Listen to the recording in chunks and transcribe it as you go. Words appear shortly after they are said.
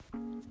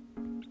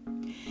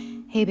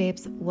Hey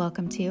babes,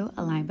 welcome to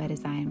Aligned by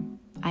Design.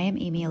 I am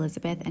Amy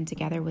Elizabeth, and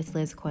together with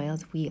Liz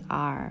Coyles, we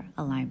are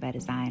Aligned by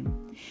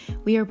Design.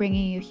 We are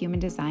bringing you human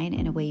design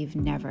in a way you've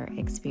never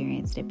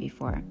experienced it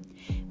before.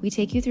 We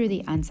take you through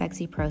the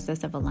unsexy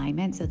process of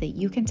alignment so that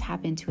you can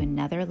tap into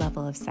another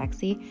level of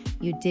sexy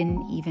you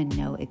didn't even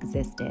know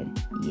existed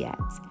yet,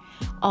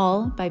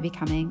 all by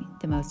becoming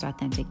the most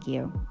authentic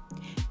you.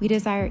 We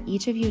desire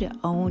each of you to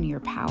own your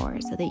power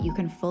so that you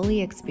can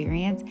fully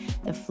experience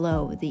the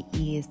flow, the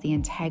ease, the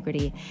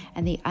integrity,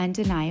 and the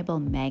undeniable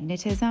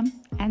magnetism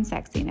and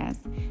sexiness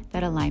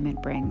that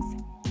alignment brings,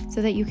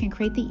 so that you can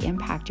create the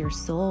impact your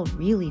soul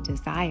really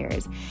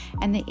desires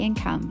and the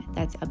income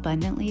that's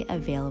abundantly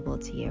available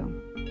to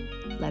you.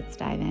 Let's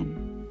dive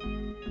in.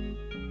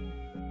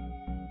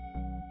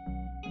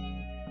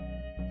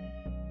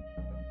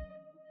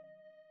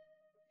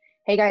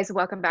 Hey guys,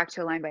 welcome back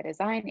to Aligned by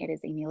Design. It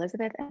is Amy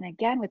Elizabeth, and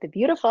again with the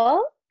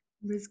beautiful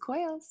Liz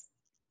Coyles.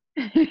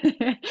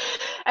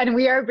 And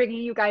we are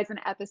bringing you guys an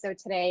episode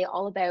today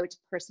all about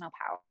personal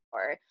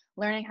power,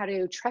 learning how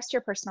to trust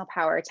your personal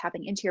power,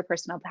 tapping into your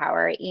personal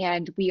power.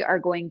 And we are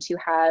going to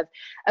have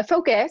a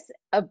focus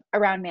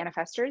around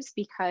manifestors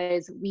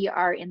because we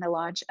are in the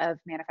launch of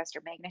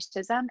Manifestor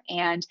Magnetism,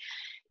 and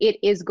it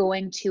is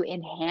going to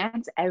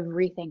enhance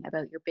everything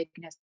about your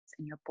bigness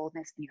and your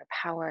boldness and your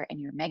power and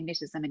your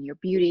magnetism and your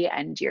beauty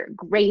and your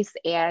grace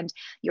and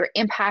your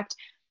impact,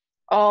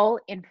 all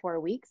in 4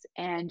 weeks,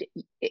 and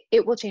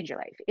it will change your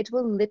life. It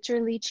will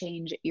literally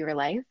change your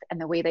life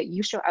and the way that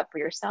you show up for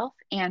yourself.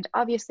 And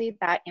obviously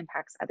that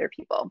impacts other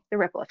people. The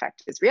ripple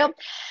effect is real.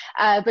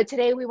 But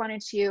today we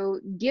wanted to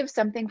give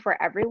something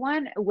for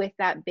everyone with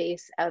that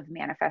base of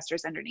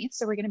manifestors underneath.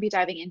 So we're going to be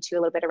diving into a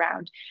little bit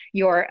around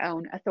your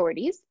own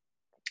authorities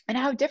and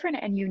how different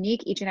and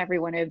unique each and every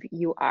one of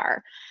you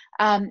are.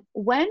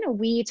 When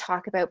we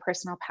talk about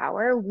personal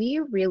power,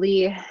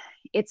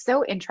 it's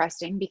so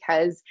interesting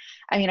because,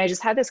 I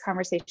just had this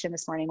conversation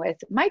this morning with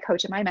my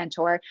coach and my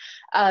mentor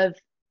of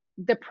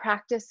the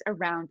practice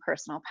around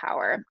personal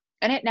power.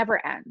 And it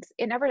never ends.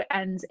 It never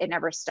ends. It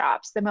never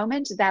stops. The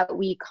moment that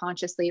we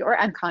consciously or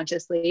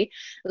unconsciously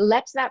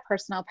let that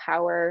personal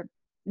power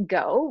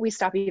go, we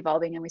stop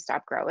evolving and we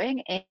stop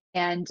growing.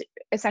 And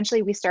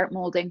essentially we start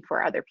molding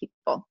for other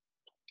people.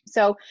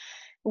 So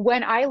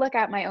when I look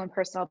at my own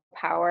personal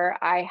power,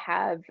 I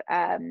have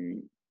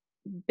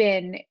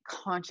been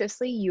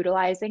consciously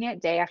utilizing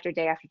it day after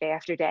day after day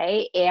after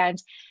day.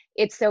 And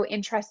it's so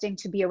interesting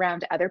to be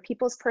around other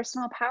people's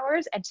personal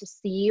powers and to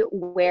see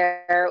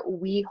where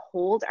we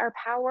hold our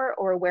power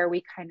or where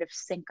we kind of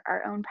sink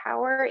our own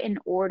power in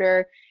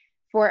order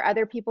for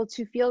other people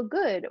to feel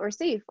good or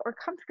safe or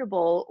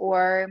comfortable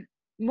or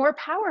more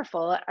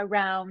powerful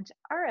around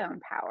our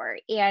own power.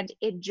 And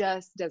it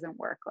just doesn't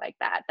work like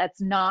that. That's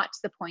not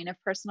the point of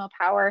personal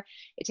power.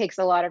 It takes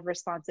a lot of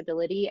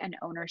responsibility and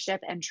ownership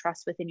and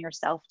trust within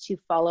yourself to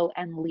follow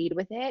and lead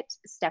with it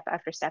step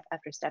after step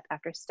after step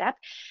after step.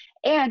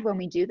 And when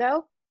we do,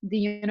 though, the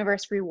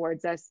universe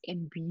rewards us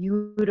in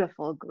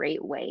beautiful,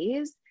 great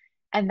ways.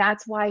 And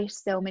that's why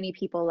so many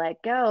people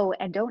let go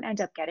and don't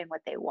end up getting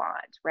what they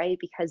want, right?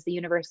 Because the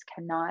universe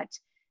cannot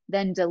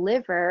then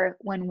deliver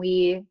when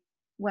we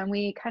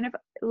kind of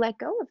let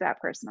go of that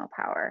personal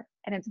power.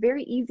 And it's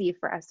very easy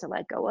for us to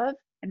let go of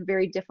and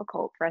very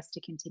difficult for us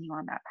to continue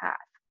on that path.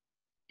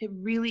 It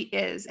really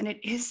is. And it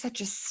is such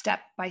a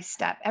step by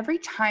step. Every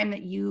time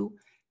that you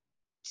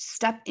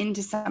step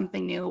into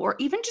something new, or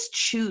even just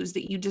choose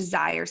that you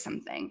desire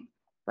something,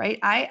 right?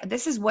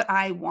 This is what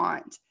I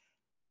want.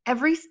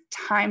 Every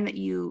time that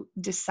you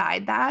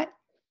decide that,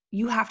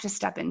 you have to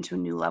step into a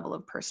new level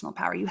of personal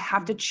power. You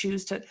have to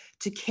choose to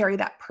carry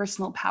that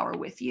personal power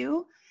with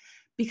you,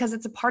 because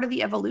it's a part of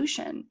the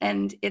evolution,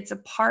 and it's a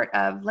part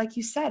of, like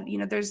you said,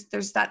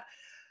 there's that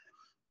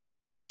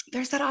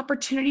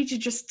opportunity to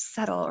just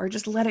settle or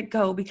just let it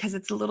go because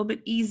it's a little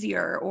bit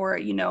easier, or,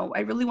 I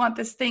really want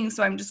this thing,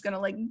 so I'm just going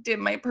to dim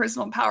my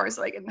personal power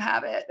so I can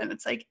have it. And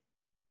it's like,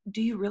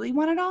 do you really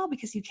want it all?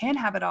 Because you can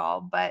have it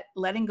all, but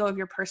letting go of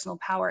your personal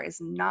power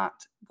is not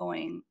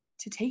going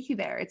to take you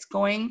there. It's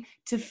going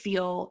to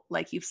feel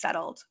like you've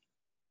settled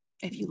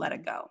if you let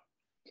it go.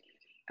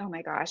 Oh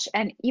my gosh.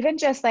 And even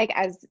just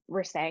as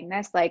we're saying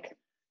this,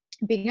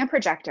 being a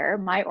projector,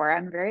 my aura,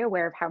 I'm very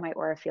aware of how my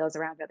aura feels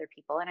around other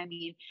people. And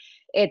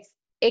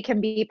it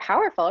can be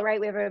powerful, right?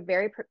 We have a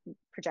very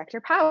projector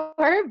power,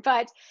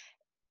 but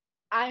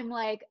I'm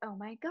like, oh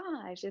my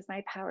gosh, is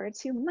my power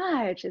too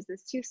much? Is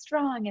this too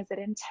strong? Is it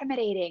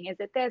intimidating? Is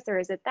it this or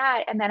is it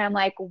that? And then I'm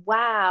like,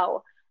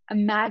 wow,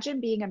 imagine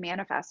being a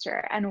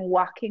manifestor and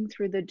walking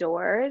through the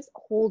doors,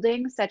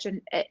 holding such an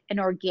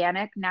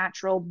organic,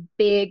 natural,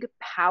 big,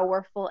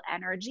 powerful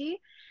energy.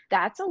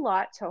 That's a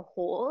lot to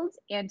hold,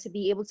 and to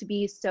be able to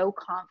be so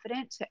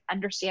confident to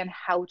understand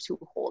how to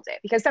hold it.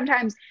 Because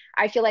sometimes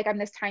I feel like I'm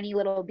this tiny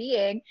little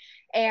being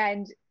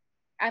and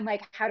I'm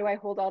like, how do I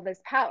hold all this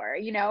power?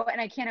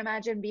 And I can't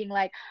imagine being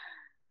like,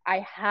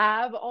 I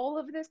have all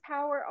of this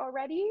power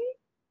already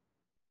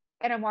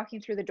and I'm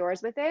walking through the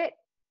doors with it.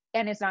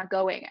 and it's not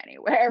going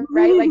anywhere,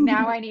 right? Like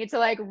now I need to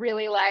like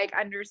really like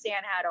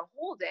understand how to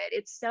hold it.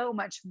 It's so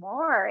much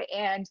more.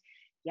 And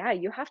yeah,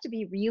 you have to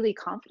be really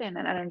confident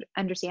and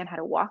understand how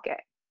to walk it.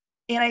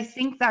 And I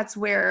think that's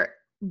where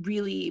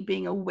really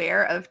being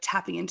aware of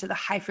tapping into the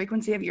high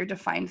frequency of your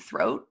defined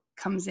throat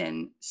comes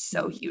in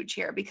so Mhm. huge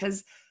here.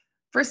 Because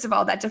first of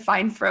all, that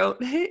defined throat,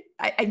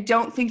 I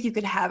don't think you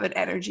could have an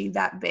energy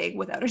that big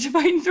without a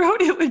defined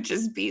throat. It would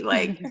just be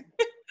like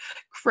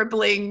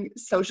crippling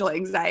social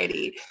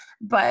anxiety.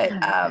 But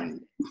Yes.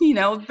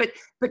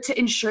 but to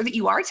ensure that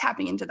you are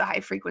tapping into the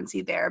high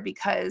frequency there,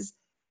 because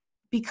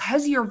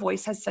your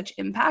voice has such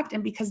impact,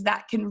 and because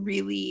that can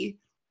really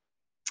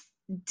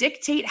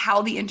dictate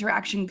how the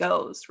interaction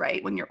goes,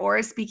 right? When your aura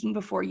is speaking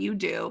before you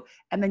do,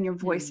 and then your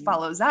voice Mhm.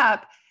 follows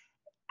up,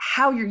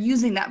 how you're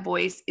using that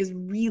voice is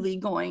really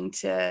going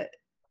to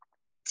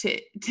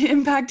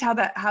impact how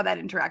that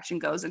interaction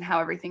goes and how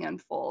everything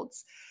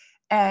unfolds.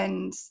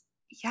 And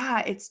yeah,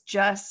 it's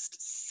just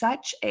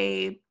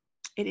it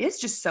is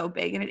just so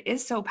big, and it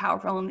is so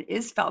powerful, and it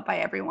is felt by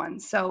everyone.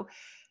 So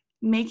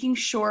making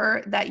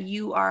sure that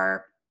you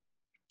are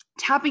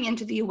tapping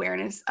into the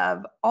awareness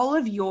of all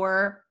of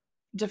your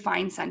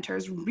defined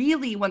centers,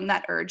 really when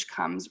that urge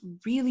comes,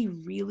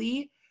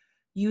 really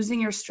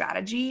using your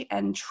strategy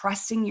and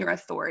trusting your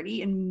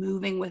authority and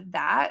moving with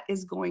that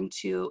is going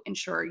to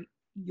ensure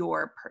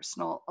your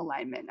personal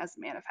alignment as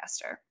a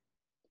manifester.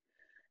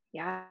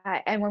 Yeah.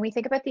 And when we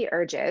think about the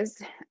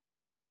urges,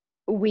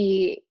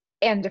 we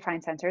and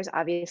define centers,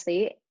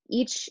 obviously,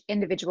 each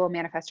individual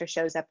manifestor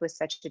shows up with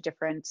such a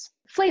different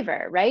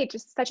flavor, right?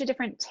 Just such a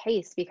different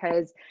taste,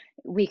 because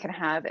we can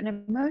have an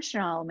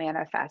emotional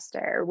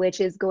manifestor,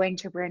 which is going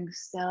to bring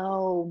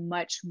so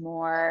much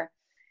more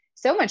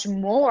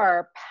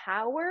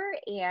power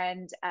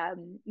and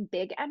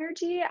big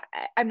energy.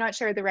 I'm not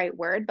sure the right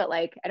word, but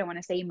like, I don't want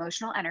to say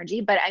emotional energy,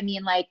 but I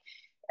mean like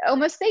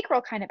almost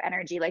sacral kind of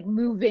energy, like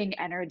moving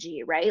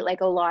energy, right?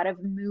 Like a lot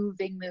of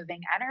moving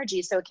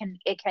energy. So it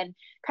can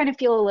kind of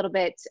feel a little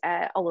bit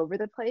all over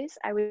the place,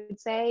 I would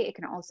say. It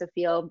can also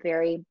feel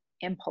very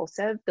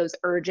impulsive. Those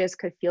urges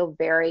could feel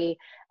very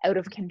out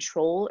of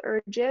control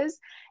urges,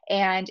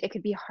 and it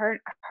could be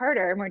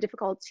harder, more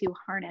difficult to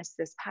harness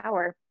this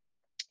power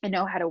and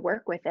know how to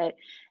work with it.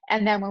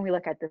 And then when we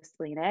look at the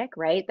splenic,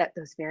 right, that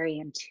those very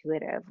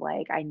intuitive,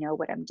 like I know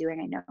what I'm doing,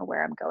 I know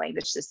where I'm going.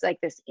 There's just like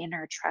this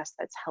inner trust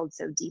that's held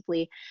so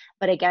deeply.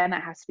 But again,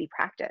 that has to be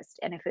practiced.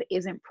 And if it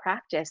isn't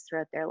practiced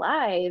throughout their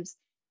lives,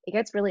 it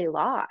gets really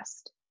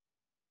lost.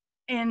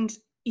 And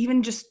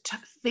even just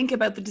think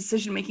about the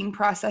decision making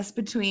process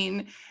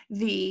between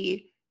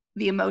the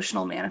the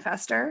emotional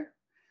manifester,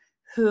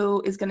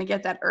 who is going to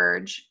get that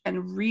urge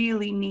and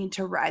really need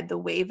to ride the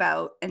wave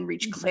out and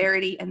reach Mhm.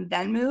 clarity and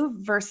then move,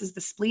 versus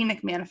the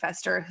splenic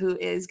manifester, who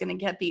is going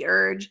to get the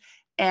urge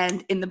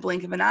and in the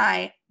blink of an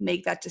eye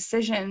make that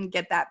decision,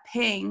 get that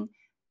ping,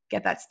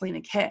 get that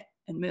splenic hit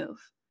and move.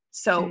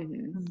 So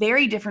Mhm.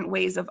 very different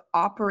ways of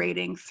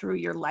operating through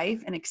your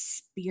life and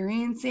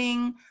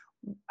experiencing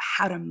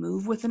how to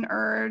move with an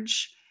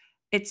urge.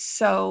 It's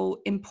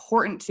so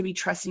important to be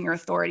trusting your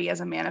authority as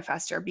a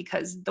manifester,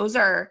 because those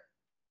are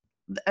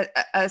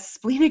a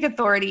splenic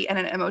authority and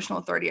an emotional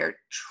authority are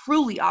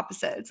truly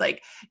opposite. It's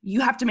like you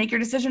have to make your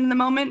decision in the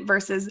moment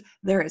versus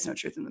there is no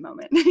truth in the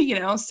moment,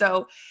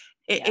 So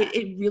Yeah.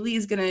 it really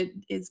is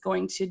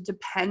going to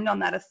depend on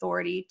that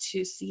authority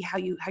to see how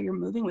you're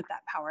moving with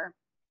that power.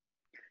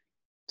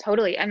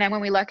 Totally. And then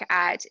when we look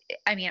at,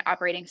 I mean,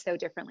 operating so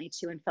differently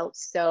too and felt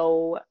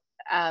so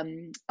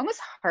almost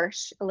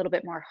harsh, a little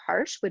bit more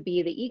harsh would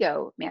be the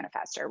ego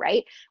manifester,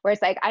 right? Where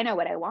it's like, I know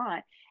what I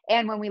want.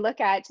 And when we look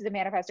at the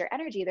manifestor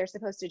energy, they're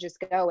supposed to just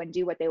go and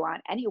do what they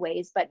want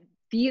anyways. But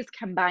these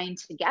combined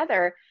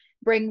together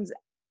brings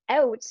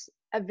out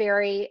a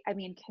very, I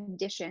mean,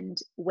 conditioned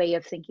way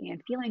of thinking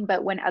and feeling.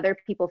 But when other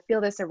people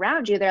feel this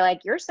around you, they're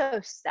like, you're so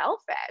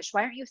selfish.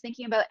 Why aren't you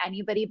thinking about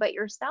anybody but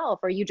yourself?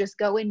 Or you just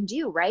go and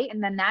do, right?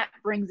 And then that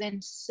brings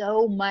in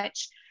so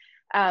much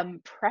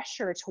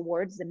pressure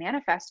towards the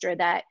manifester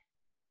that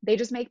they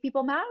just make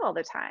people mad all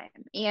the time.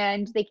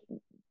 And they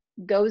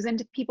goes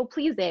into people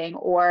pleasing,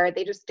 or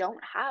they just don't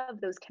have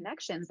those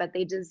connections that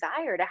they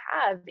desire to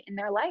have in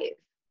their life.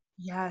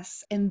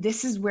 Yes. And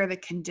this is where the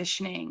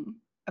conditioning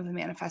of the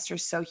manifester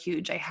is so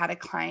huge. I had a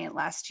client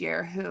last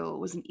year who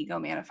was an ego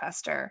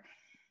manifester,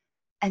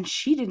 and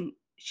she didn't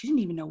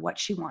even know what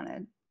she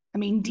wanted. I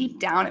mean, deep Mm.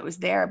 down it was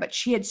there, but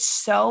she had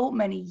so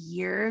many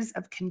years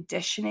of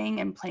conditioning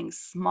and playing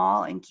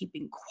small and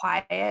keeping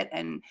quiet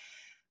and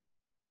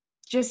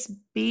just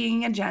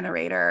being a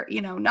generator,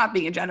 not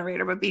being a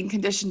generator, but being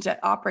conditioned to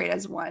operate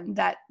as one,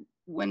 that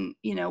when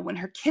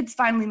her kids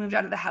finally moved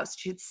out of the house,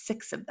 she had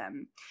 6 of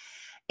them.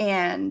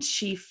 And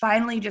she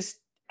finally just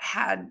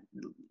had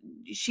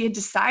she had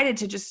decided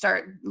to just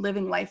start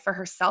living life for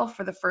herself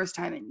for the first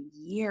time in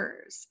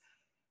years.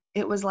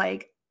 It was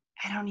like,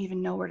 I don't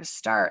even know where to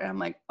start. And I'm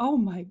like, oh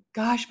my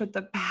gosh, but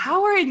the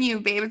power in you,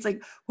 babe. It's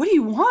like, what do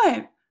you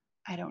want?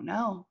 I don't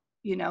know.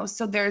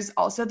 So there's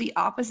also the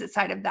opposite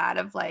side of that,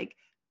 of like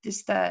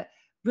just the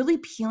really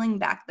peeling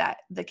back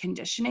the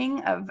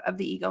conditioning of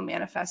the ego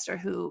manifestor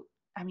who,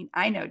 I mean,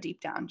 I know deep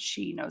down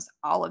she knows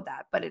all of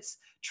that, but it's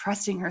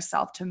trusting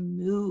herself to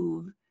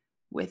move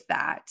with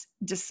that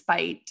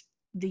despite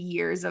the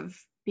years of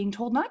being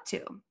told not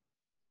to.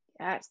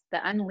 Yes, the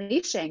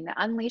unleashing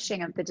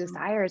of the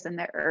desires and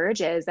the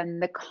urges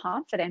and the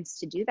confidence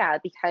to do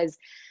that, because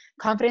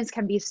confidence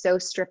can be so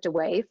stripped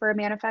away for a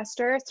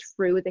manifestor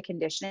through the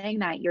conditioning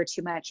that you're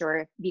too much,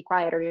 or be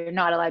quiet, or you're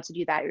not allowed to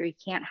do that, or you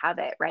can't have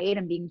it, right?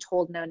 And being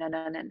told no, no,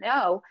 no, no,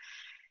 no.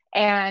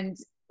 And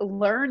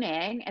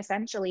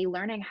essentially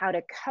learning how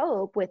to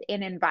cope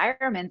within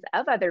environments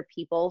of other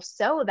people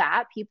so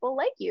that people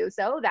like you,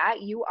 so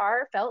that you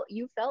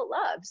felt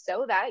loved,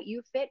 so that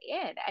you fit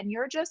in. And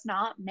you're just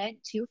not meant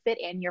to fit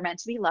in. You're meant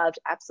to be loved.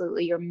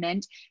 Absolutely. You're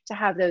meant to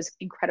have those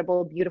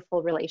incredible,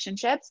 beautiful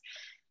relationships,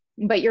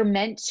 but you're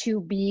meant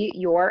to be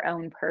your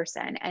own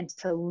person and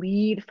to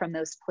lead from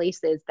those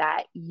places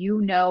that,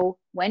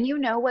 when you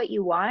know what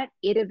you want,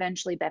 it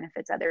eventually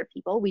benefits other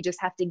people. We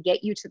just have to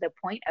get you to the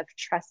point of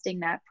trusting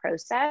that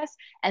process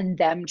and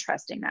them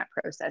trusting that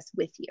process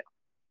with you.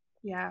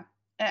 Yeah.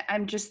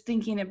 I'm just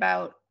thinking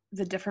about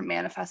the different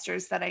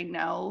manifestors that I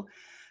know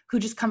who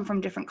just come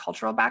from different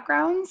cultural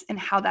backgrounds and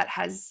how that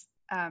has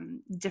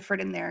differed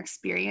in their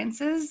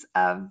experiences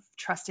of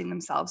trusting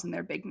themselves and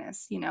their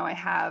bigness. You know, I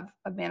have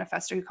a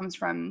manifestor who comes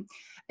from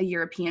a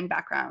European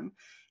background,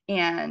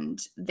 and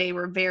they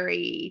were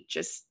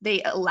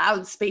they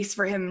allowed space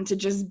for him to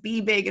just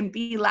be big and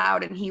be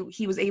loud. And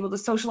he was able to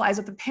socialize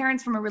with the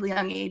parents from a really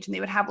young age, and they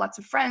would have lots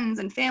of friends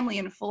and family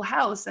and a full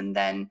house. And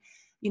then,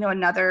 you know,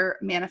 another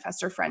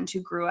manifestor friend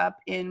who grew up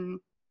in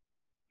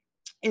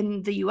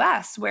the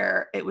US,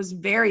 where it was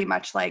very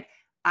much like,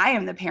 I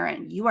am the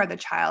parent, you are the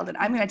child, and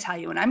I'm going to tell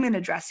you, and I'm going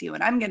to dress you,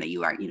 and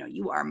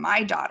you are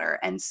my daughter.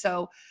 And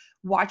so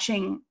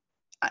watching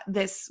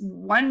this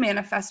one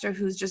manifestor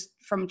who's just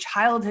from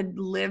childhood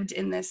lived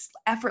in this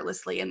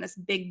effortlessly in this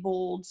big,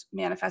 bold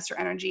manifestor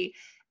energy,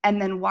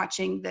 and then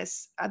watching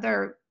this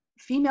other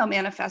female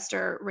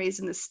manifestor raised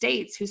in the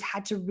States who's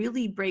had to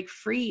really break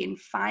free and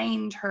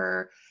find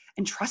her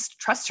and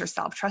trust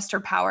herself, trust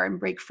her power, and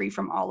break free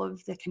from all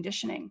of the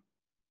conditioning.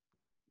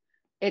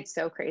 It's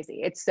so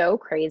crazy. It's so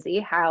crazy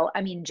how,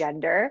 I mean,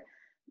 gender,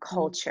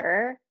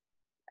 culture,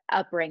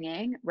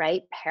 upbringing,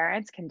 right?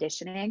 Parents,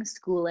 conditioning,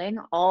 schooling,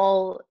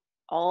 all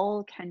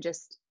can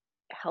just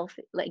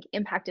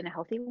impact in a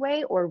healthy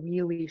way, or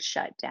really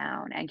shut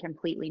down and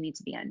completely need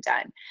to be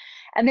undone.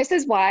 And this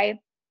is why,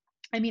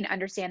 I mean,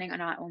 understanding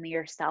not only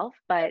yourself,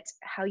 but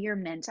how you're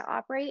meant to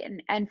operate.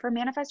 And for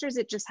manifestors,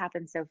 it just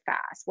happens so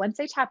fast. Once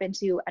they tap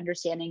into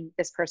understanding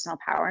this personal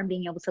power and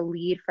being able to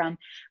lead from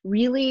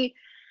really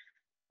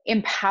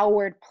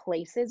empowered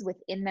places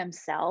within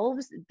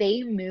themselves,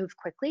 they move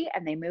quickly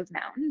and they move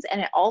mountains,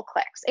 and it all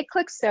clicks. It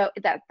clicks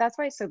that's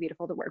why it's so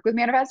beautiful to work with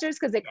manifestors,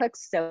 because it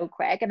clicks so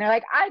quick and they're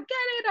like, I get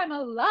it, I'm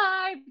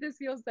alive, this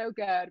feels so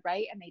good,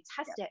 right? And they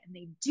test it and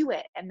they do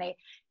it and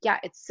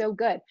it's so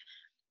good.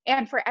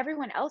 And for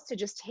everyone else to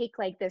just take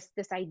like this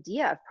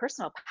idea of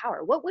personal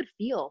power, what would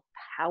feel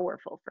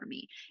powerful for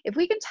me? If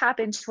we can tap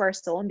into our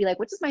soul and be like,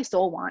 what does my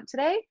soul want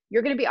today?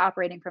 You're going to be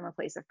operating from a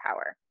place of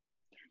power.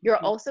 You're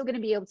also going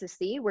to be able to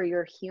see where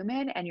your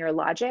human and your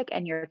logic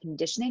and your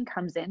conditioning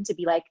comes in to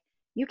be like,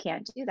 you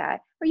can't do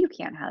that, or you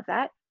can't have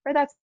that, or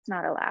that's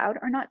not allowed,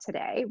 or not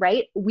today,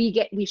 right? We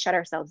shut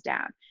ourselves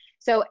down.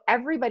 So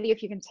everybody,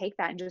 if you can take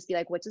that and just be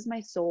like, what does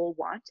my soul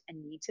want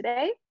and need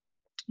today?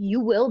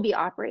 You will be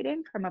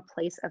operating from a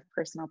place of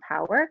personal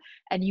power,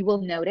 and you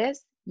will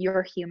notice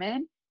your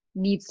human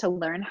needs to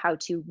learn how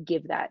to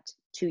give that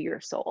to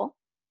your soul.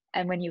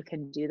 And when you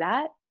can do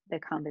that, the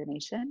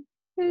combination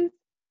is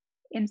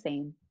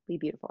insanely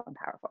beautiful and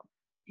powerful.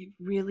 It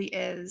really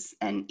is.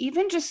 And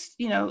even just,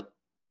 you know,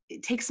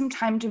 it takes some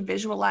time to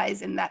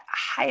visualize in that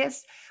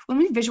when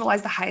we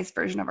visualize the highest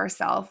version of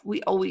ourselves,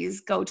 we always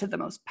go to the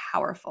most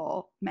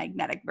powerful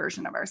magnetic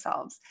version of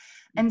ourselves.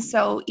 And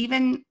so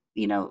even,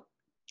 you know,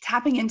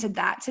 tapping into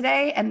that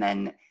today, and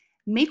then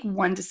make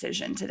one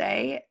decision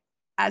today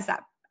as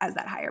that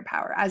higher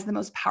power, as the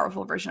most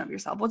powerful version of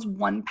yourself. What's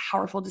one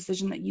powerful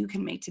decision that you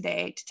can make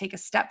today to take a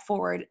step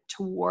forward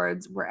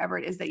towards wherever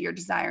it is that you're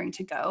desiring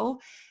to go?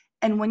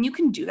 And when you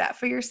can do that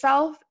for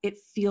yourself, it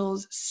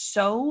feels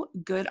so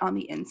good on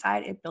the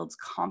inside. It builds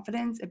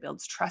confidence, it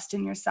builds trust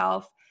in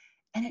yourself,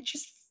 and it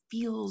just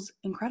feels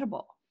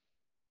incredible.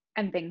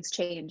 And things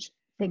change.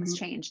 Things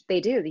change. They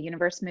do. The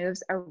universe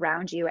moves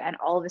around you, and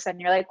all of a sudden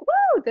you're like,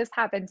 whoa, this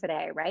happened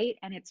today, right?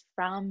 And it's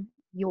from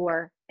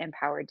your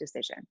empowered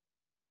decision.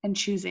 And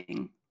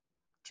choosing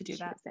to do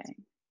that.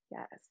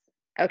 Yes.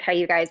 Okay,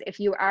 you guys, if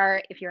you're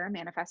a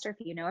manifestor, if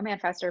you know a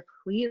manifestor,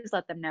 please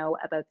let them know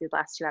about these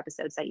last 2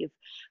 episodes that you've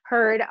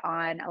heard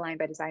on Aligned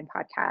by Design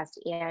podcast,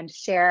 and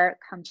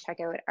come check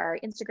out our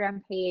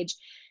Instagram page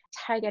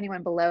tag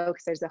anyone below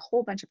because there's a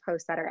whole bunch of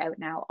posts that are out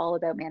now all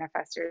about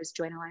manifestors.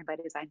 Join Aligned by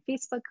Design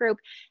Facebook group.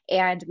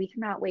 And we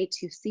cannot wait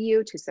to see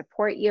you, to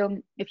support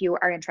you. If you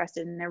are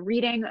interested in a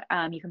reading,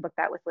 you can book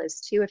that with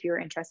Liz too. If you're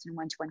interested in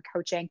one-to-one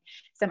coaching,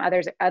 some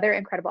other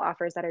incredible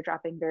offers that are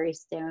dropping very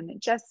soon.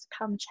 Just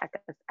come check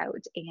us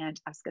out and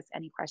ask us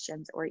any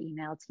questions or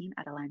email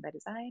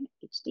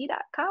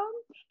team@alignedbydesignhd.com.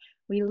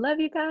 We love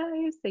you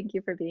guys. Thank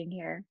you for being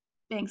here.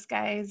 Thanks,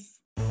 guys.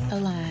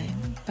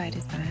 Aligned by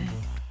Design.